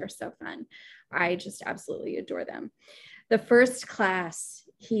gosh, they're so fun. I just absolutely adore them. The first class,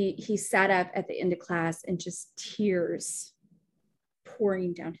 he sat up at the end of class and just tears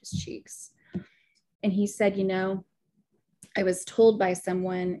pouring down his cheeks. And he said, you know, I was told by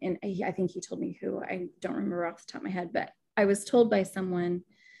someone, and I think he told me who, I don't remember off the top of my head, but I was told by someone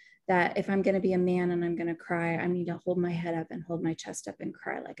that if I'm going to be a man and I'm going to cry, I need to hold my head up and hold my chest up and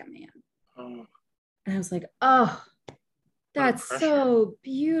cry like a man. Oh. And I was like, oh, that's so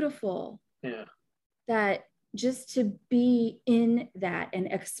beautiful. Yeah. That just to be in that and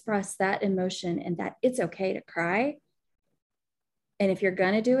express that emotion, and that it's okay to cry. And if you're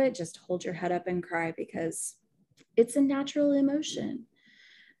going to do it, just hold your head up and cry, because it's a natural emotion.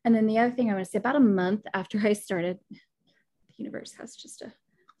 And then the other thing I want to say, about a month after I started, the universe has just a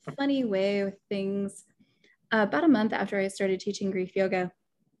funny way with things. About a month after I started teaching grief yoga,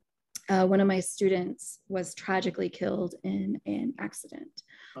 one of my students was tragically killed in an accident.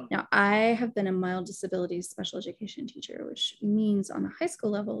 Oh. Now, I have been a mild disability special education teacher, which means on the high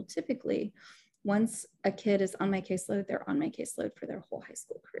school level, typically, once a kid is on my caseload, they're on my caseload for their whole high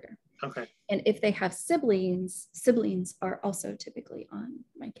school career. Okay. And if they have siblings are also typically on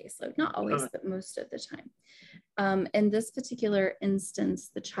my caseload. Not always, but most of the time. In this particular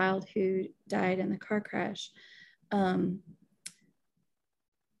instance, the child who died in the car crash,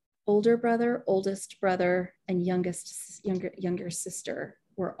 older brother, oldest brother, and younger sister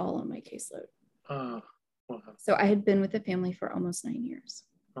were all on my caseload. Wow. So I had been with the family for almost 9 years.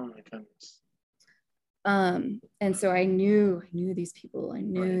 Oh my goodness. And so I knew these people. I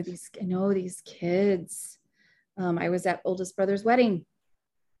know these kids. I was at oldest brother's wedding.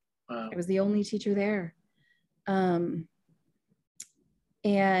 Wow. I was the only teacher there. And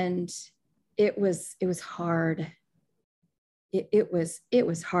it was hard. It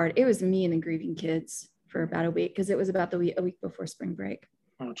was hard. It was me and the grieving kids for about a week, because it was about a week before spring break.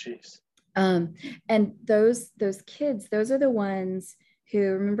 Oh, geez. And those kids, those are the ones who,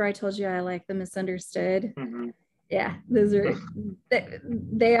 remember I told you I like the misunderstood. Mm-hmm. Yeah, those are,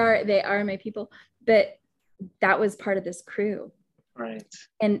 they are my people, but that was part of this crew. Right.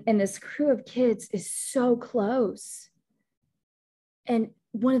 And this crew of kids is so close. And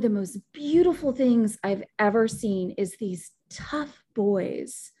one of the most beautiful things I've ever seen is these tough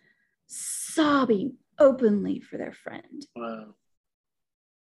boys sobbing openly for their friend. Wow.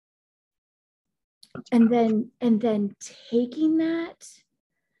 And then taking that,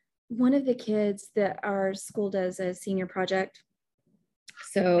 one of the kids that our school does a senior project.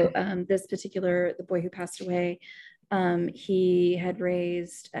 So the boy who passed away, he had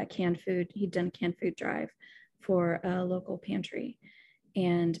raised canned food. He'd done a canned food drive for a local pantry.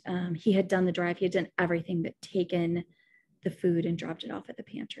 And he had done the drive. He had done everything but taken the food and dropped it off at the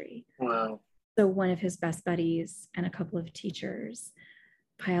pantry. Wow. So one of his best buddies and a couple of teachers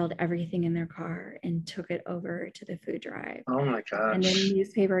piled everything in their car and took it over to the food drive. Oh my gosh. And then the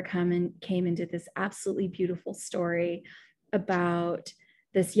newspaper came and did this absolutely beautiful story about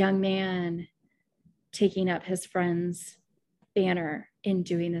this young man taking up his friend's banner and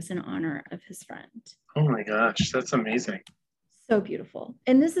doing this in honor of his friend. Oh my gosh, that's amazing. So beautiful.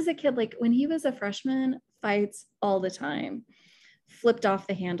 And this is a kid, like when he was a freshman, fights all the time, flipped off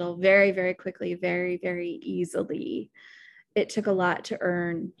the handle very, very quickly, very, very easily. It took a lot to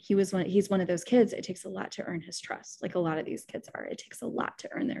earn. He's one of those kids. It takes a lot to earn his trust. Like a lot of these kids are, it takes a lot to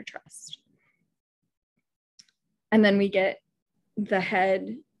earn their trust. And then we get the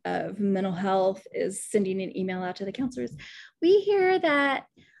head of mental health is sending an email out to the counselors. We hear that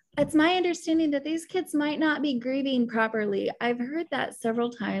it's my understanding that these kids might not be grieving properly. I've heard that several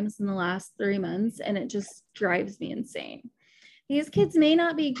times in the last 3 months, and it just drives me insane. These kids may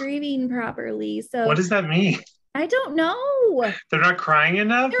not be grieving properly. So what does that mean? I don't know. They're not crying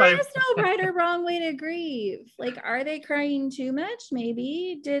enough? There is no right or wrong way to grieve. Like, are they crying too much?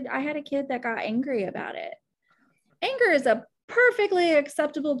 Maybe. I had a kid that got angry about it. Anger is a perfectly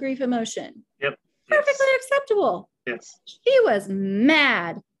acceptable grief emotion. Yep. Perfectly acceptable. Yes. She was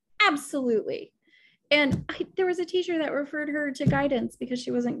mad. Absolutely. And there was a teacher that referred her to guidance because she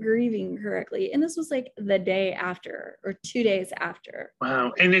wasn't grieving correctly. And this was like the day after or 2 days after.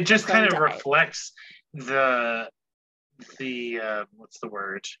 Wow. And it just kind of reflects the what's the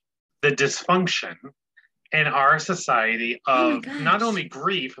word? The dysfunction in our society of not only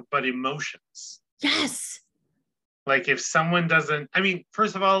grief, but emotions. Yes. Like if someone doesn't, I mean,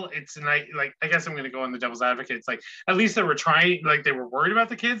 first of all, it's like, I guess I'm going to go on the devil's advocate. It's like, at least they were trying, like they were worried about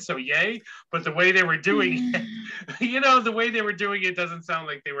the kids. So yay. But the way they were doing it, the way they were doing it doesn't sound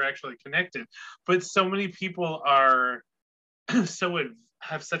like they were actually connected. But so many people are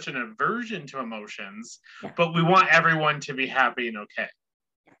have such an aversion to emotions, but we want everyone to be happy and okay.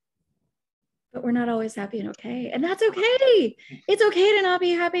 But we're not always happy and okay. And that's okay. It's okay to not be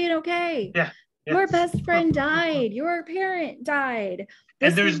happy and okay. Yeah. Yes. Your best friend died. Your parent died.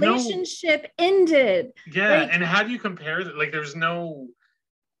 This relationship ended. Yeah. And how do you compare that? Like there's no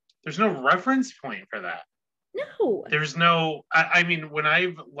reference point for that. No. There's no, I mean, when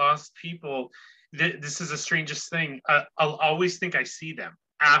I've lost people, this is the strangest thing. I'll always think I see them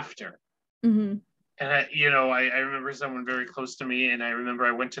after. Mm-hmm. And I remember someone very close to me, and I remember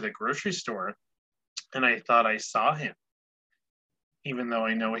I went to the grocery store and I thought I saw him, even though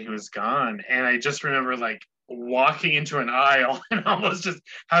I know he was gone. And I just remember like walking into an aisle and almost just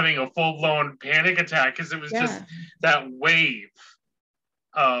having a full-blown panic attack because it was just that wave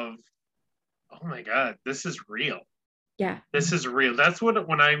of, oh my God, this is real. Yeah. This is real. That's what,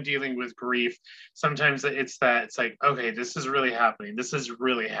 when I'm dealing with grief, sometimes it's like, okay, this is really happening. This has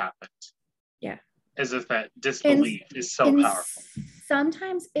really happened. Yeah. As if that disbelief is so powerful.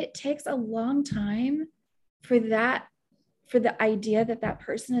 Sometimes it takes a long time for the idea that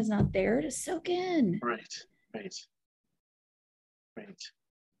person is not there to soak in. Right.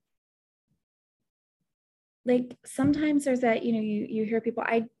 Like sometimes there's that, you hear people,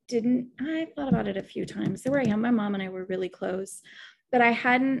 I thought about it a few times. There were, my mom and I were really close, but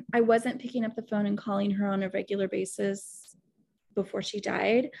I wasn't picking up the phone and calling her on a regular basis before she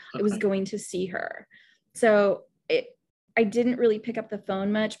died. Okay. I was going to see her. So I didn't really pick up the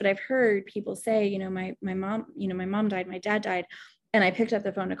phone much, but I've heard people say, my mom died, my dad died, and I picked up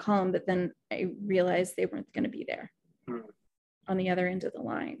the phone to call him, but then I realized they weren't going to be there on the other end of the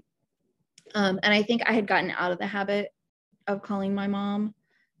line. And I think I had gotten out of the habit of calling my mom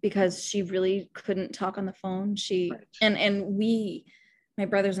because she really couldn't talk on the phone. And my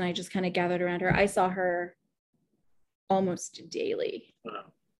brothers and I just kind of gathered around her. I saw her almost daily.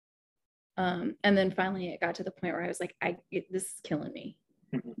 Wow. And then finally it got to the point where I was like, this is killing me.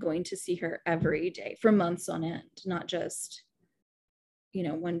 Going to see her every day for months on end, not just,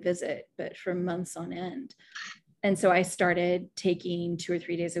 one visit, but for months on end. And so I started taking 2 or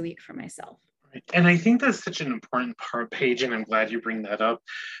 3 days a week for myself. Right. And I think that's such an important part, Paige, and I'm glad you bring that up,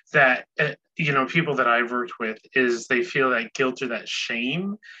 that, people that I've worked with is they feel that guilt or that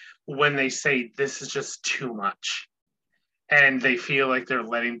shame when they say this is just too much. And they feel like they're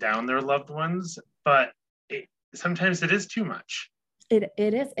letting down their loved ones, but sometimes it is too much. It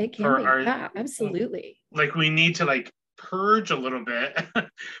is. It can be. Yeah, absolutely. Like we need to purge a little bit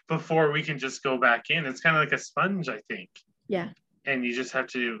before we can just go back in. It's kind of like a sponge, I think. Yeah. And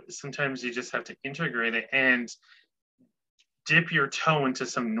sometimes you just have to integrate it and dip your toe into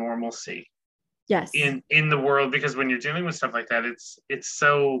some normalcy. Yes. In the world, because when you're dealing with stuff like that, it's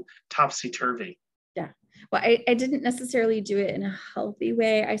so topsy-turvy. Yeah. Well, I didn't necessarily do it in a healthy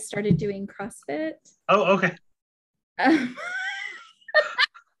way. I started doing CrossFit. Oh, okay.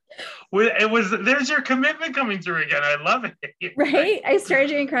 There's your commitment coming through again. I love it. Right. I started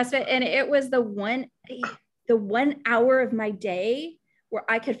doing CrossFit, and it was the 1 hour of my day where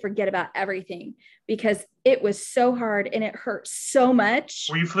I could forget about everything because it was so hard and it hurt so much.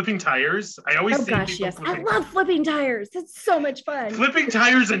 Were you flipping tires? I always see gosh, people yes. flipping. I love flipping tires. That's so much fun. Flipping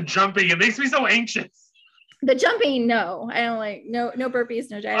tires and jumping. It makes me so anxious. The jumping, no. I don't like no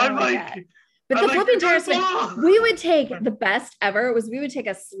burpees, no I don't like that. But I'm the flipping tires, we would take the best ever was we would take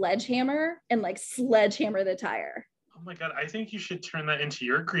a sledgehammer and like sledgehammer the tire. Oh my God, I think you should turn that into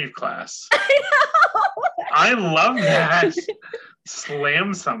your grief class. I know. I love that.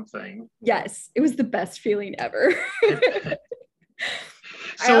 Slam something. Yes, it was the best feeling ever.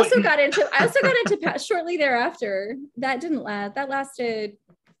 I also got into shortly thereafter. That didn't last. That lasted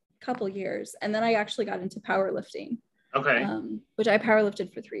a couple years, and then I actually got into powerlifting. Okay. Which I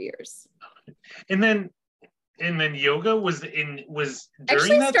powerlifted for 3 years. And then yoga was during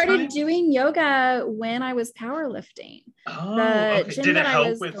actually that started time? Doing yoga when I was powerlifting. Oh, the okay. gym Did it that help I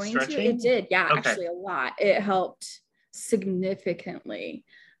was with going stretching? to, it did. Yeah, okay. Actually a lot. It helped significantly.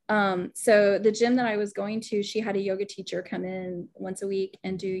 So the gym that I was going to, she had a yoga teacher come in once a week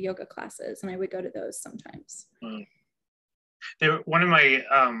and do yoga classes, and I would go to those sometimes. One of my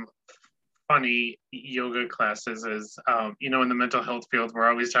funny yoga classes is, in the mental health field, we're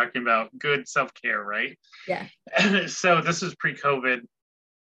always talking about good self-care, right? Yeah. So this is pre-COVID.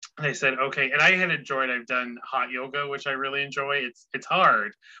 And I said, okay. And I had enjoyed, I've done hot yoga, which I really enjoy. It's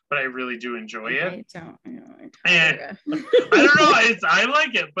hard, but I really do enjoy it. I don't and I don't know, I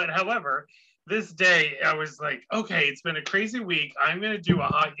like it. But however, this day I was like, okay, it's been a crazy week. I'm going to do a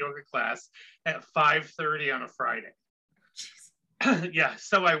hot yoga class at 5:30 on a Friday. Yeah.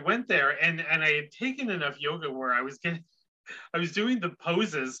 So I went there and I had taken enough yoga where I was doing the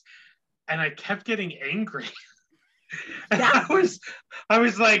poses and I kept getting angry. Yeah. I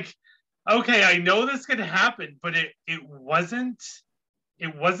was like, okay, I know this could happen, but it wasn't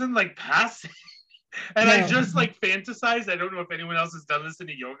like passing. And no. I just like fantasized. I don't know if anyone else has done this in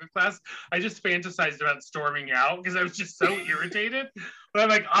a yoga class. I just fantasized about storming out because I was just so irritated. But I'm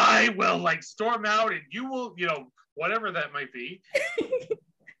like, I will like storm out and you will, whatever that might be.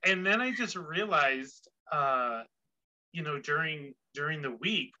 And then I just realized, during the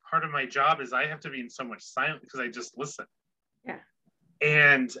week, part of my job is I have to be in so much silence because I just listen. Yeah.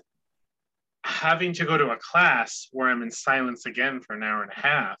 And having to go to a class where I'm in silence again for an hour and a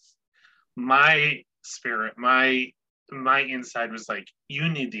half, my spirit, my inside was like, you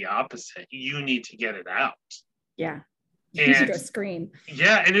need the opposite. You need to get it out. Yeah. You need to go scream.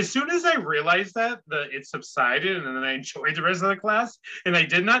 Yeah. And as soon as I realized that, it subsided, and then I enjoyed the rest of the class, and I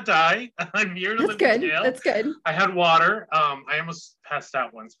did not die. I'm here to live in jail. That's good. I had water. I almost passed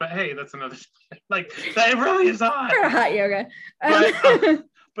out once, but hey, that's another like that really is hot. For hot yoga.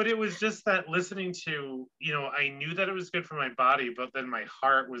 But it was just that listening to, I knew that it was good for my body, but then my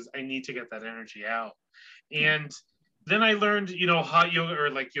heart was, I need to get that energy out. And then I learned, hot yoga or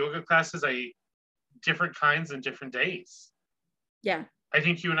like yoga classes, different kinds and different days. Yeah. I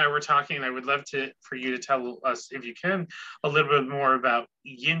think you and I were talking, and I would love for you to tell us, if you can, a little bit more about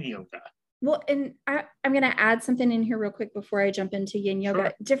yin yoga. Well, and I'm going to add something in here real quick before I jump into yin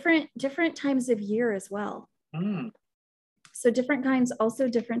yoga. Sure. Different times of year as well. So different times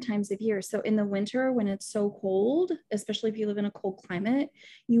of year. So in the winter, when it's so cold, especially if you live in a cold climate,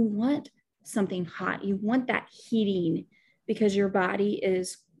 you want something hot. You want that heating because your body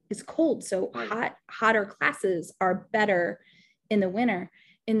is cold. So hotter classes are better in the winter.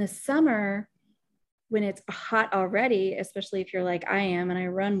 In the summer, when it's hot already, especially if you're like I am and I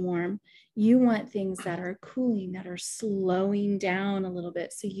run warm, you want things that are cooling, that are slowing down a little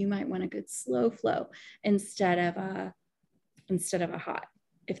bit. So you might want a good slow flow instead of a hot,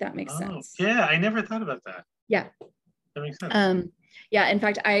 if that makes sense. Yeah, I never thought about that. Yeah. That makes sense. Yeah, in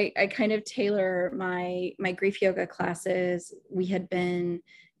fact, I kind of tailor my grief yoga classes. We had been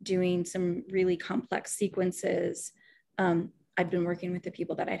doing some really complex sequences. I'd been working with the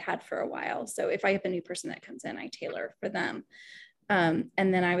people that I'd had for a while. So if I have a new person that comes in, I tailor for them. And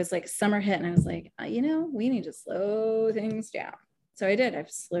then I was like, summer hit, and I was like, we need to slow things down. So I did.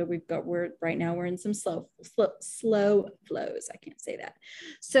 Right now we're in some slow flows. I can't say that.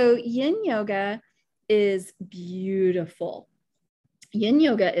 So yin yoga is beautiful. Yin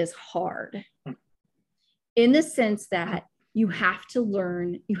yoga is hard in the sense that you have to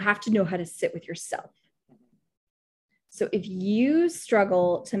know how to sit with yourself. So if you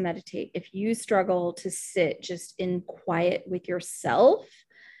struggle to meditate, if you struggle to sit just in quiet with yourself,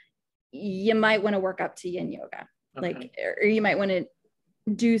 you might want to work up to yin yoga. Okay. Or you might want to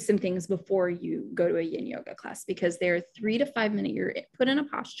do some things before you go to a yin yoga class, because they're 3 to 5 minutes. You're put in a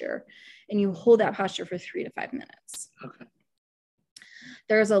posture and you hold that posture for 3 to 5 minutes. Okay.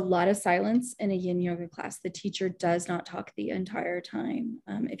 There's a lot of silence in a yin yoga class. The teacher does not talk the entire time.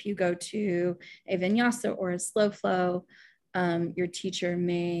 If you go to a vinyasa or a slow flow, your teacher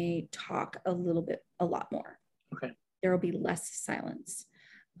may talk a lot more. Okay. There will be less silence.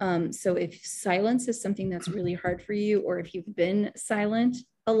 So if silence is something that's really hard for you, or if you've been silent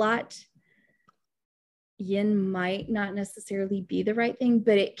a lot, yin might not necessarily be the right thing,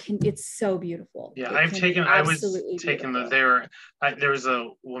 but it's so beautiful. Yeah, there was a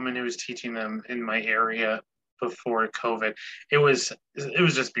woman who was teaching them in my area before COVID. It was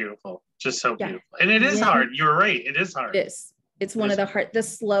just beautiful, just so beautiful. And it is hard. You're right. It is hard. It's one of the hard, the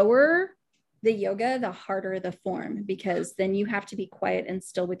slower the yoga, the harder the form, because then you have to be quiet and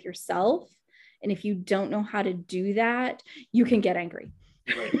still with yourself. And if you don't know how to do that, you can get angry.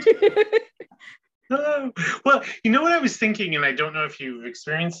 Right. Well, you know what I was thinking, and I don't know if you've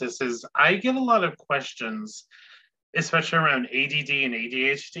experienced this, is I get a lot of questions, especially around ADD and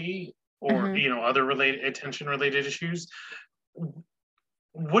ADHD, or other attention related issues.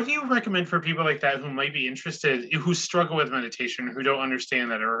 What do you recommend for people like that who might be interested, who struggle with meditation, who don't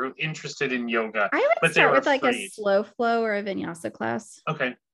understand that, or who are interested in yoga? I would start with like a slow flow or a vinyasa class.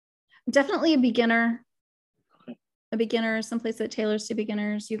 Okay. Definitely a beginner. A beginner, someplace that tailors to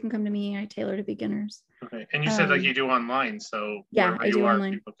beginners. You can come to me. I tailor to beginners. Okay. And you said like you do online, so yeah, I do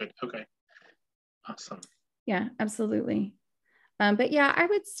online. People could, okay. Awesome. Yeah, absolutely. But yeah, I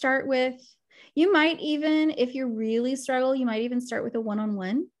would start with, you might even, if you really struggle, you might even start with a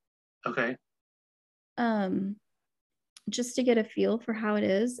one-on-one. Okay. Just to get a feel for how it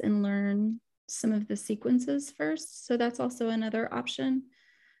is and learn some of the sequences first. So that's also another option.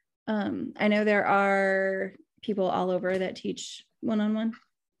 I know there are people all over that teach one-on-one.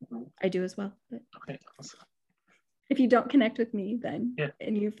 I do as well. But okay, awesome. If you don't connect with me, then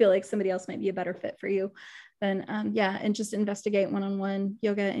and you feel like somebody else might be a better fit for you, then and just investigate one-on-one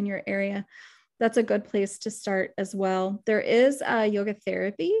yoga in your area. That's a good place to start as well. There is yoga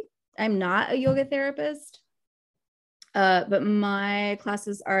therapy. I'm not a yoga therapist, but my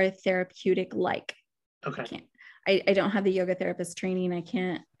classes are therapeutic-like. Okay. I don't have the yoga therapist training. I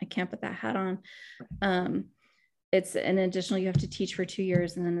can't put that hat on. It's an additional, you have to teach for 2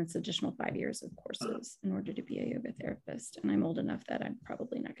 years, and then it's additional 5 years of courses in order to be a yoga therapist. And I'm old enough that I'm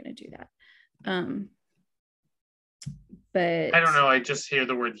probably not going to do that. But I don't know. I just hear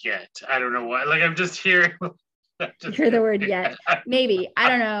the word yet. I don't know why. Like I'm just hearing. Hear the word yet. Maybe. I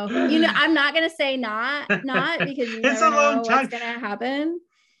don't know. I'm not going to say not because you never know what's going to happen.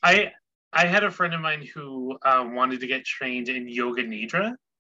 I had a friend of mine who wanted to get trained in yoga nidra.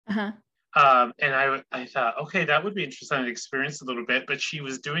 Uh-huh. And I thought, okay, that would be interesting to experience a little bit, but she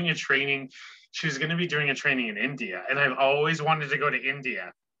was doing a training. She was going to be doing a training in India, and I've always wanted to go to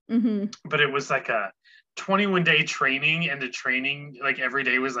India, but it was like a 21-day training, and the training like every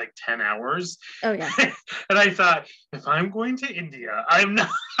day was like 10 hours. Oh yeah. And I thought, if I'm going to India, I'm not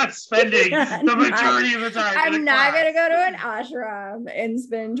spending the majority of the time. I'm not going to go to an ashram and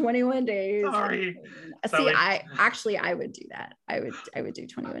spend 21 days. Sorry. See, I would do that. I would do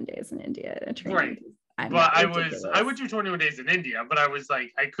 21 days in India at a training. Right. Well, I would do 21 days in India, but I was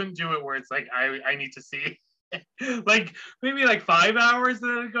like, I couldn't do it where it's like, I need to see like maybe like 5 hours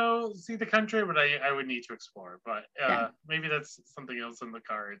to go see the country, but I would need to explore, but maybe that's something else in the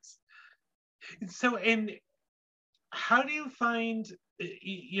cards. So, and how do you find,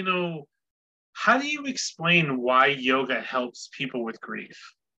 how do you explain why yoga helps people with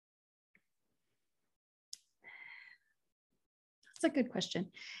grief? That's a good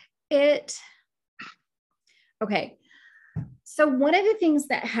question. Okay. So one of the things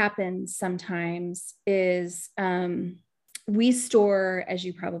that happens sometimes is we store, as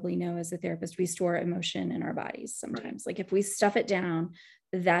you probably know as a therapist, we store emotion in our bodies sometimes. Right. Like if we stuff it down,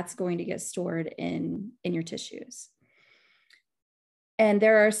 that's going to get stored in your tissues. And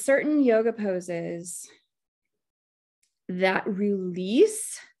there are certain yoga poses that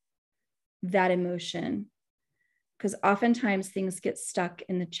release that emotion, because oftentimes things get stuck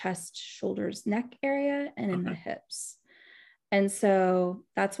in the chest, shoulders, neck area, and in the hips. And so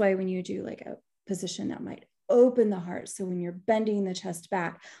that's why when you do like a position that might open the heart, so when you're bending the chest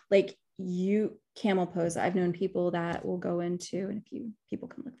back, like camel pose, I've known people that will go into, and people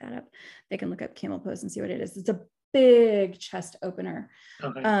can look that up, they can look up camel pose and see what it is. It's a big chest opener.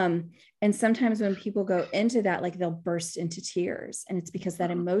 Okay. And sometimes when people go into that, like they'll burst into tears, and it's because that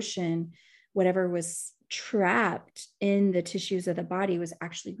emotion, whatever was trapped in the tissues of the body, was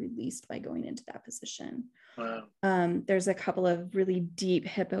actually released by going into that position. Wow. There's a couple of really deep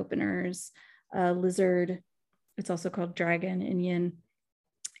hip openers, lizard, it's also called dragon in yin,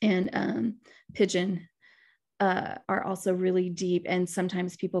 and pigeon. are also really deep. And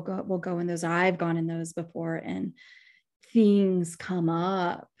sometimes people will go in those. I've gone in those before, and things come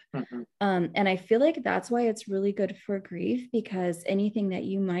up. Mm-hmm. And I feel like that's why it's really good for grief, because anything that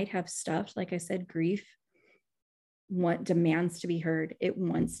you might have stuffed, like I said, grief demands to be heard. It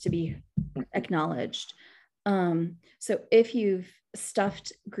wants to be acknowledged. So if you've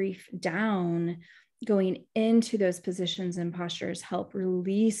stuffed grief down, going into those positions and postures help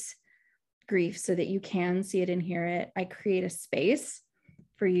release grief so that you can see it and hear it. I create a space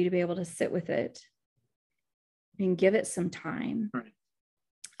for you to be able to sit with it and give it some time. Right.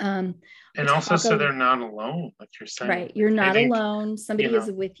 And also so they're not alone, like you're saying. Right. You're not alone. Somebody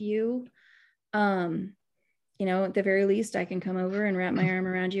is with you. You know, at the very least, I can come over and wrap my arm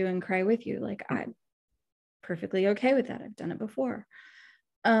around you and cry with you. Like, I'm perfectly okay with that. I've done it before.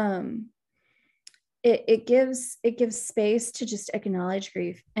 It gives space to just acknowledge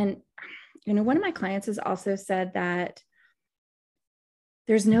grief. And, you know, one of my clients has also said that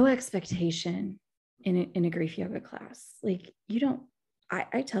there's no expectation in a grief yoga class. Like, you don't,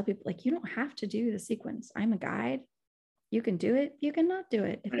 I tell people, like, you don't have to do the sequence. I'm a guide. You can do it. You cannot do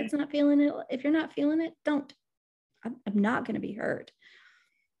it. If it's not feeling it, if you're not feeling it, don't. I'm not going to be hurt.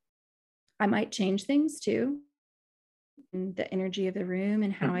 I might change things too. And the energy of the room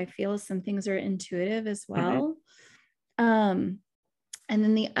and how I feel. Some things are intuitive as well. And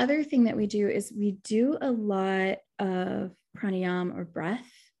then the other thing that we do is we do a lot of pranayama or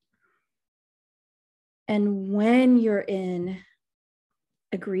breath. And when you're in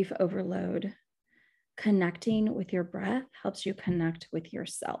a grief overload, connecting with your breath helps you connect with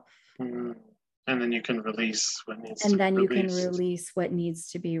yourself. And then you can release what needs to be released. And then you can release what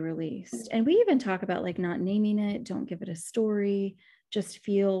needs to be released. And we even talk about like not naming it, don't give it a story, just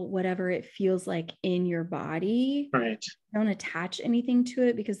feel whatever it feels like in your body. Right. Don't attach anything to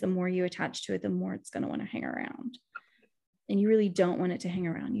it, because the more you attach to it, the more it's going to want to hang around. And you really don't want it to hang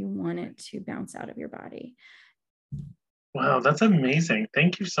around. You want it to bounce out of your body. Wow, that's amazing.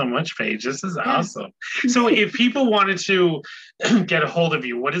 Thank you so much, Paige. This is awesome. So if people wanted to get a hold of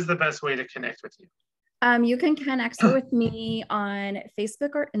you, what is the best way to connect with you? You can connect with me on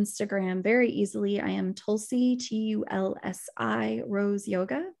Facebook or Instagram very easily. I am Tulsi, Tulsi Rose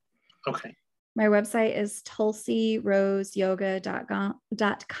Yoga. Okay. My website is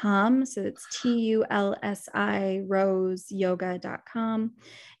tulsiroseyoga.com. So it's TULSI-roseyoga.com.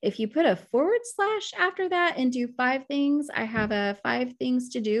 If you put a / after that and do 5 things, I have a 5 things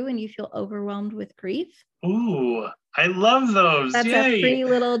to do and you feel overwhelmed with grief. Ooh, I love those. That's a free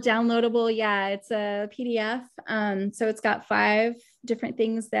little downloadable. Yeah, it's a PDF. So it's got 5 different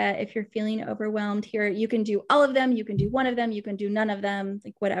things that if you're feeling overwhelmed here, you can do all of them. You can do one of them. You can do none of them,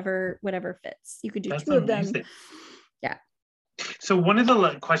 like whatever fits. You could do That's 2 amazing. Of them. Yeah. So one of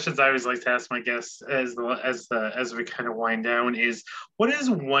the questions I always like to ask my guests as we kind of wind down is, what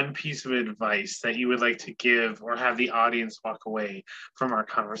is one piece of advice that you would like to give or have the audience walk away from our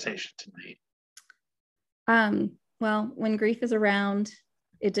conversation tonight? Well, when grief is around,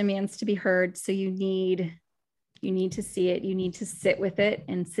 it demands to be heard. So you need to see it. You need to sit with it,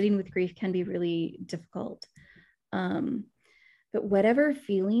 and sitting with grief can be really difficult. But whatever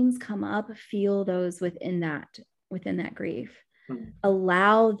feelings come up, feel those within that grief.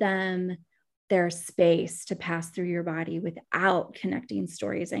 Allow them their space to pass through your body without connecting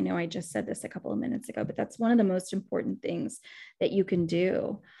stories. I know I just said this a couple of minutes ago, but that's one of the most important things that you can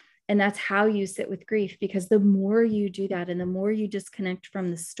do. And that's how you sit with grief, because the more you do that and the more you disconnect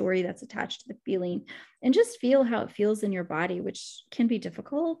from the story that's attached to the feeling and just feel how it feels in your body, which can be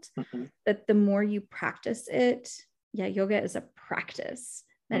difficult, that the more you practice it, yoga is a practice.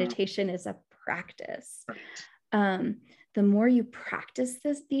 Meditation is a practice. The more you practice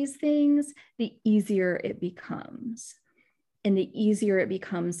these things, the easier it becomes. And the easier it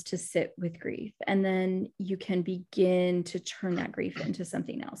becomes to sit with grief. And then you can begin to turn that grief into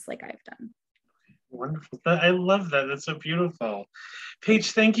something else, like I've done. Wonderful. I love that. That's so beautiful.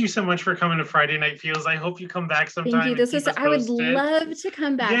 Paige, thank you so much for coming to Friday Night Feels. I hope you come back sometime. Thank you. I would love to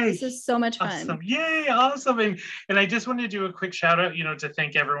come back. Yay. This is so much fun. Awesome. Yay, awesome. And I just wanted to do a quick shout out, to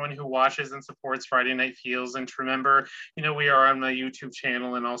thank everyone who watches and supports Friday Night Feels. And to remember, we are on my YouTube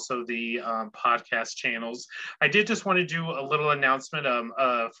channel and also the podcast channels. I did just want to do a little announcement.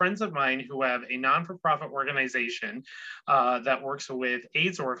 Friends of mine who have a non-for-profit organization that works with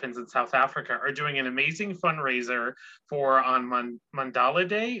AIDS orphans in South Africa are doing an amazing fundraiser on Mandala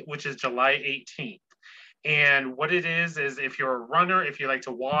Day, which is July 18th. And what it is if you're a runner, if you like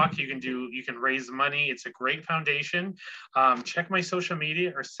to walk, you can raise money. It's a great foundation. Check my social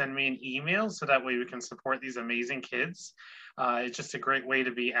media or send me an email so that way we can support these amazing kids. It's just a great way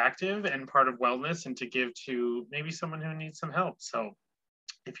to be active and part of wellness and to give to maybe someone who needs some help. So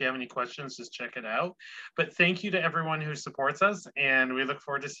if you have any questions, just check it out. But thank you to everyone who supports us. And we look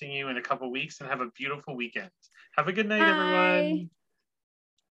forward to seeing you in a couple of weeks, and have a beautiful weekend. Have a good night, Bye. everyone.